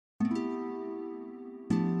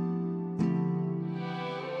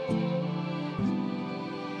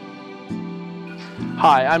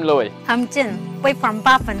Hi, I'm Louie. I'm Jin. We're from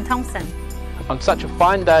Bath and Thompson. On such a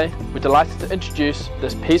fine day, we're delighted to introduce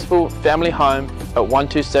this peaceful family home at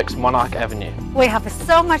 126 Monarch Avenue. We have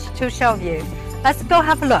so much to show you. Let's go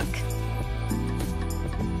have a look.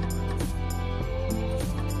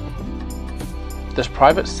 This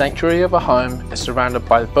private sanctuary of a home is surrounded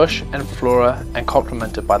by bush and flora and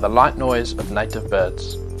complemented by the light noise of native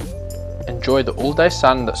birds. Enjoy the all-day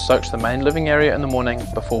sun that soaks the main living area in the morning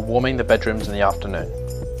before warming the bedrooms in the afternoon.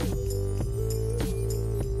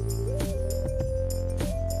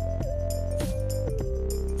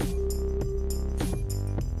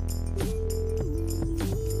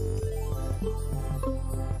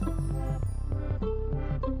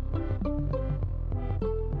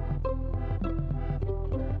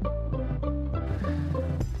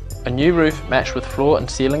 A new roof matched with floor and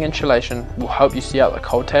ceiling insulation will help you see out the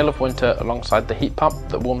cold tail of winter alongside the heat pump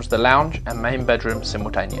that warms the lounge and main bedroom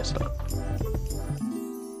simultaneously.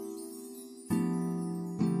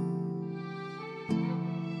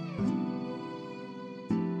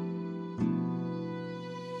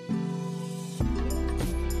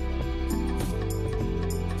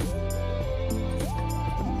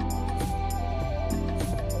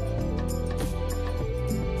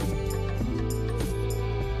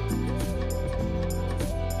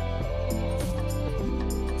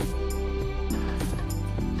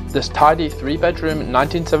 This tidy 3-bedroom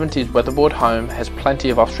 1970s weatherboard home has plenty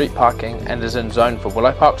of off-street parking and is in zone for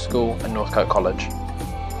Willow Park School and Northcote College.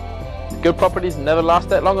 Good properties never last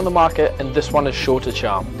that long on the market, and this one is sure to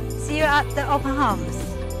charm. See you at the open homes.